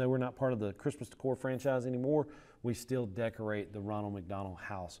that. Even though we're not part of the Christmas Decor franchise anymore, we still decorate the Ronald McDonald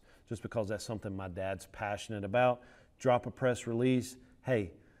House just because that's something my dad's passionate about. Drop a press release.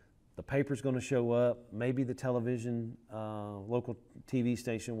 Hey, the paper's going to show up. Maybe the television, local TV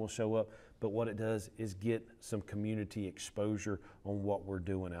station will show up. But what it does is get some community exposure on what we're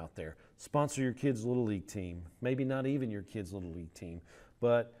doing out there. Sponsor your kids' Little League team. Maybe not even your kids' Little League team,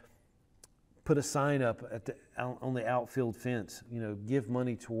 but put a sign up on the outfield fence. Give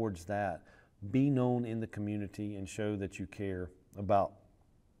money towards that. Be known in the community and show that you care about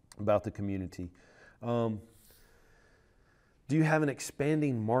the community. Do you have an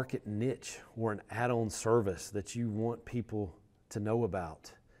expanding market niche or an add-on service that you want people to know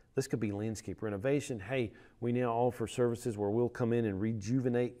about? This could be landscape renovation. Hey, we now offer services where we'll come in and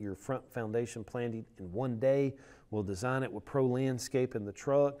rejuvenate your front foundation planting in one day. We'll design it with Pro Landscape in the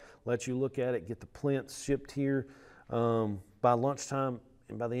truck, let you look at it, get the plinths shipped here by lunchtime,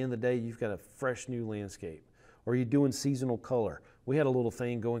 and by the end of the day, you've got a fresh new landscape. Or you're doing seasonal color. We had a little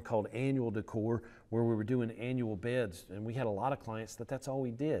thing going called annual decor where we were doing annual beds, and we had a lot of clients that's all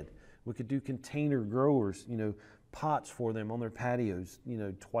we did. We could do container growers, pots for them on their patios,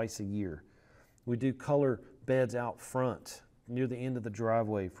 twice a year. We do color beds out front near the end of the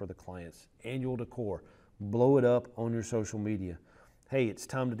driveway for the clients. Annual decor. Blow it up on your social media. Hey, it's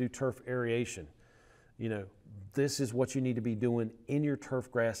time to do turf aeration. This is what you need to be doing in your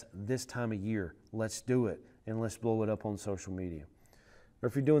turf grass this time of year. Let's do it, and let's blow it up on social media. Or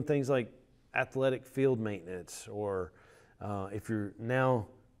if you're doing things like athletic field maintenance, or if you're now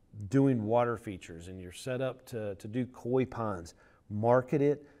doing water features and you're set up to do koi ponds, market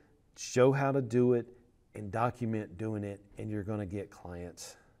it, show how to do it, and document doing it, and you're going to get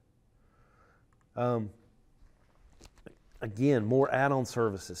clients. Again, more add-on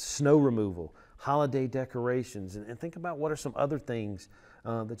services, snow removal, holiday decorations, and think about what are some other things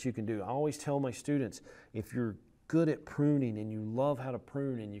that you can do. I always tell my students, if you're good at pruning and you love how to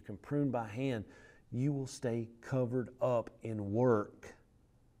prune and you can prune by hand, you will stay covered up in work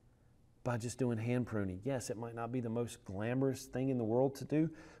by just doing hand pruning. Yes, it might not be the most glamorous thing in the world to do,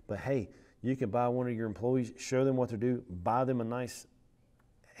 but hey, you can buy one of your employees, show them what to do, buy them a nice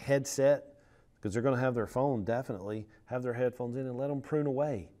headset, because they're going to have their phone, definitely have their headphones in, and let them prune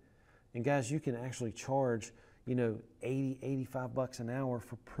away. And guys, you can actually charge, 80, 85 bucks an hour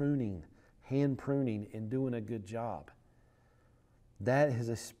for pruning, hand pruning, and doing a good job. That is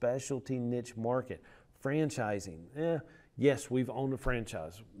a specialty niche market. Franchising, yes, we've owned a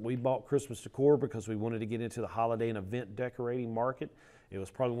franchise. We bought Christmas Decor because we wanted to get into the holiday and event decorating market. It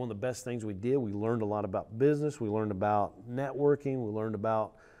was probably one of the best things we did. We learned a lot about business. We learned about networking. We learned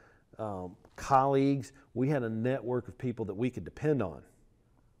about colleagues. We had a network of people that we could depend on.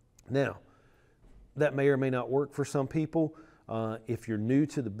 Now, that may or may not work for some people. If you're new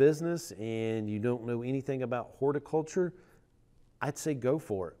to the business and you don't know anything about horticulture, I'd say go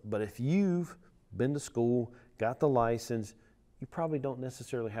for it. But if you've been to school, got the license, you probably don't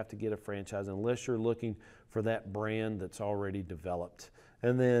necessarily have to get a franchise unless you're looking for that brand that's already developed.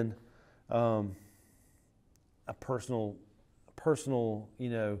 And then a personal,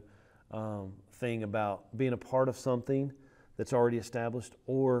 thing about being a part of something that's already established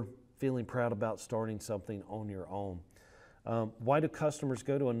or feeling proud about starting something on your own. Why do customers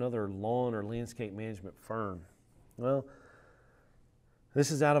go to another lawn or landscape management firm? Well,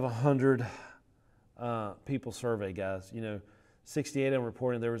 this is out of 100 people survey, guys. 68 of them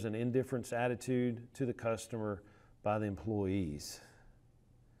reporting there was an indifference attitude to the customer by the employees.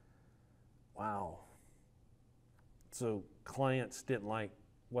 Wow. So clients didn't like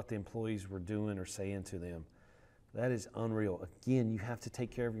what the employees were doing or saying to them. That is unreal. Again, you have to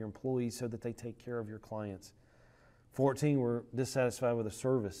take care of your employees so that they take care of your clients. 14 were dissatisfied with the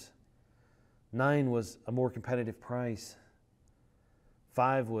service. 9 was a more competitive price.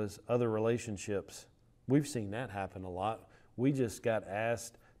 5 was other relationships. We've seen that happen a lot. We just got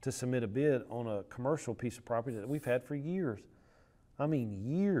asked to submit a bid on a commercial piece of property that we've had for years. I mean,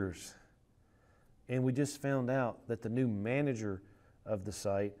 years. And we just found out that the new manager of the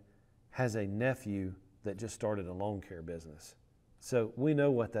site has a nephew that just started a lawn care business. So we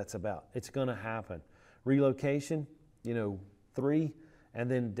know what that's about. It's going to happen. Relocation, 3,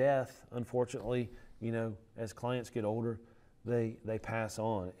 and then death, unfortunately, as clients get older, they pass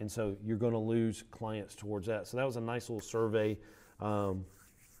on. And so you're going to lose clients towards that. So that was a nice little survey that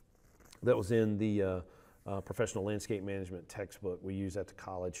was in the professional landscape management textbook we use at the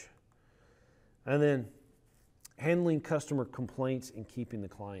college. And then handling customer complaints and keeping the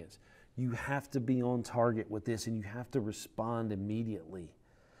clients. You have to be on target with this and you have to respond immediately.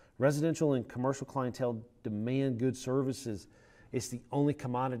 Residential and commercial clientele demand good services. It's the only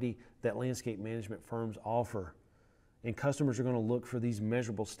commodity that landscape management firms offer. And customers are going to look for these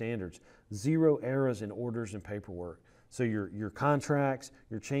measurable standards. 0 errors in orders and paperwork. So your contracts,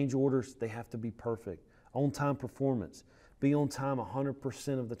 your change orders, they have to be perfect. On-time performance. Be on time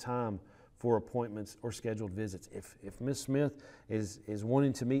 100% of the time for appointments or scheduled visits. If Ms. Smith is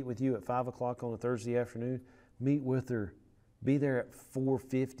wanting to meet with you at 5 o'clock on a Thursday afternoon, meet with her. Be there at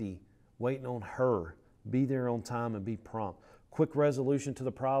 4:50, waiting on her. Be there on time and be prompt. Quick resolution to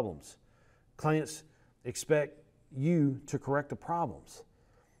the problems. Clients expect you to correct the problems.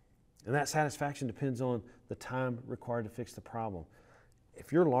 And that satisfaction depends on the time required to fix the problem.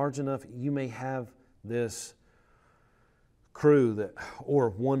 If you're large enough, you may have this crew or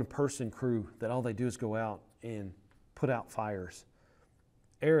one-person crew that all they do is go out and put out fires.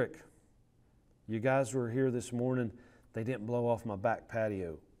 Eric, you guys were here this morning. They didn't blow off my back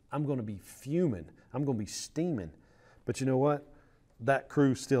patio. I'm going to be fuming. I'm going to be steaming. But you know what? That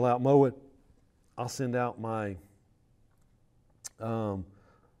crew's still out mowing. I'll send out my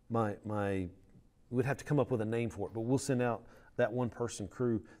we'd have to come up with a name for it, but we'll send out that one-person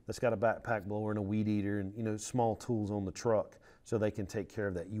crew that's got a backpack blower and a weed eater and small tools on the truck so they can take care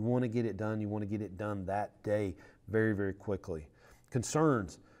of that. You want to get it done. You want to get it done that day very, very quickly.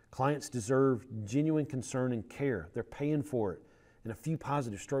 Concerns. Clients deserve genuine concern and care. They're paying for it. And a few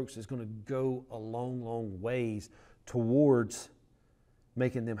positive strokes is going to go a long, long ways towards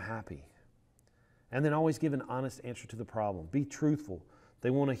making them happy. And then always give an honest answer to the problem. Be truthful. They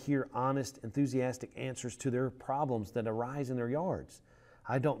want to hear honest, enthusiastic answers to their problems that arise in their yards.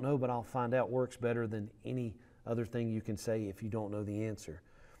 I don't know, but I'll find out works better than any other thing you can say if you don't know the answer.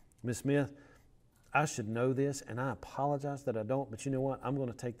 Ms. Smith, I should know this, and I apologize that I don't, but you know what? I'm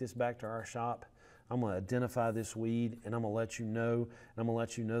going to take this back to our shop. I'm going to identify this weed, and I'm going to let you know, and I'm going to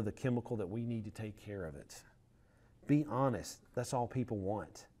let you know the chemical that we need to take care of it. Be honest. That's all people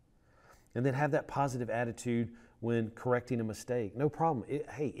want. And then have that positive attitude when correcting a mistake. No problem.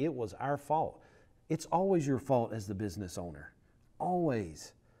 Hey, it was our fault. It's always your fault as the business owner.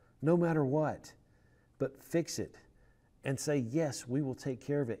 Always. No matter what. But fix it and say, yes, we will take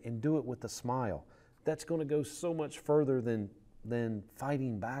care of it, and do it with a smile. That's going to go so much further than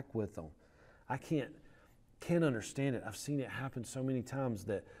fighting back with them. I can't understand it. I've seen it happen so many times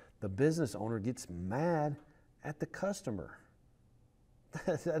that the business owner gets mad at the customer.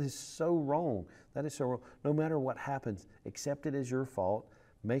 That is so wrong. That is so wrong. No matter what happens, accept it as your fault,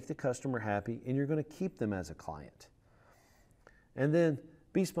 make the customer happy, and you're going to keep them as a client. And then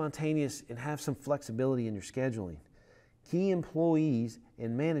be spontaneous and have some flexibility in your scheduling. Key employees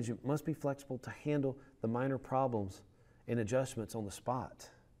and management must be flexible to handle the minor problems and adjustments on the spot.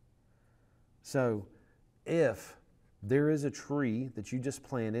 So if there is a tree that you just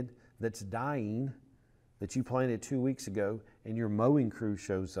planted that's dying, that you planted 2 weeks ago, and your mowing crew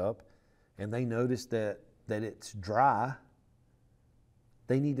shows up and they notice that it's dry,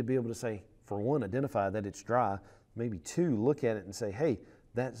 they need to be able to say, for one, identify that it's dry, maybe two, look at it and say, hey,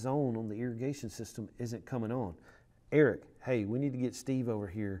 that zone on the irrigation system isn't coming on. Eric, hey, we need to get Steve over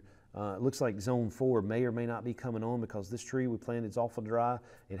here. It looks like zone 4 may or may not be coming on because this tree we planted is awful dry.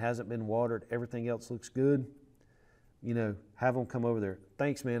 It hasn't been watered. Everything else looks good. You know, have them come over there.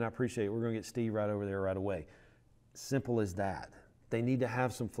 Thanks, man. I appreciate it. We're going to get Steve right over there right away. Simple as that. They need to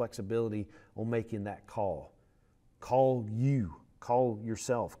have some flexibility on making that call. Call you. Call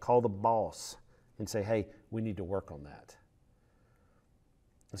yourself. Call the boss and say, hey, we need to work on that.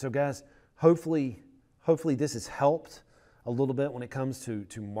 And so, guys, hopefully this has helped a little bit when it comes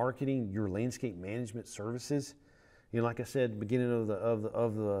to marketing your landscape management services. You know, like I said, beginning of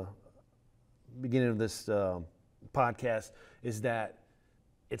the beginning of this podcast is that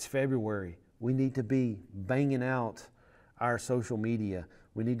it's February. We need to be banging out our social media.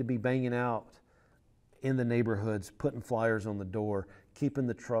 We need to be banging out in the neighborhoods, putting flyers on the door, keeping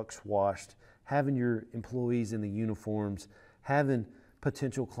the trucks washed, having your employees in the uniforms, having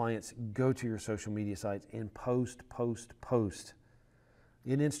potential clients go to your social media sites and post.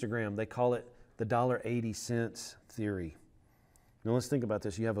 In Instagram, they call it the $1.80 theory. Now let's think about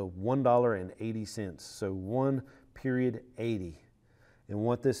this. You have a $1.80, so 1.80. And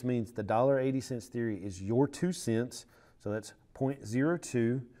what this means, the $1.80 theory is your 2 cents, so that's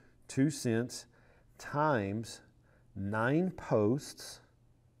 0.02, 2 cents, times 9 posts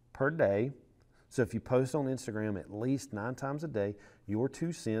per day. So if you post on Instagram at least 9 times a day, your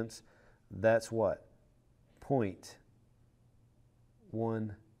 2 cents, that's what?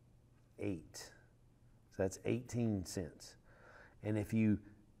 0.18. So that's 18 cents. And if you,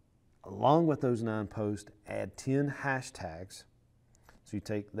 along with those 9 posts, add 10 hashtags, so you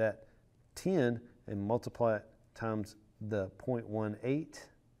take that 10 and multiply it times the 0.18,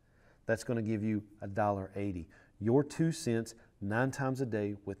 that's going to give you $1.80. Your 2 cents 9 times a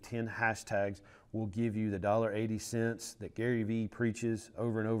day with 10 hashtags will give you the $1.80 that Gary Vee preaches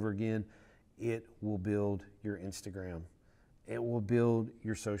over and over again. It will build your Instagram. It will build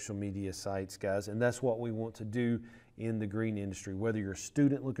your social media sites, guys. And that's what we want to do in the green industry. Whether you're a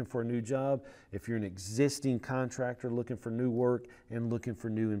student looking for a new job, if you're an existing contractor looking for new work and looking for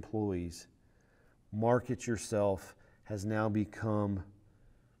new employees, market yourself has now become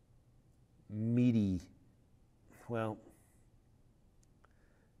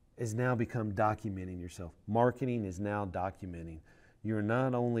has now become documenting yourself. Marketing is now documenting. You're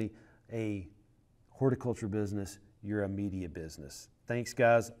not only a horticulture business, you're a media business. Thanks,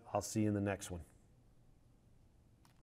 guys. I'll see you in the next one.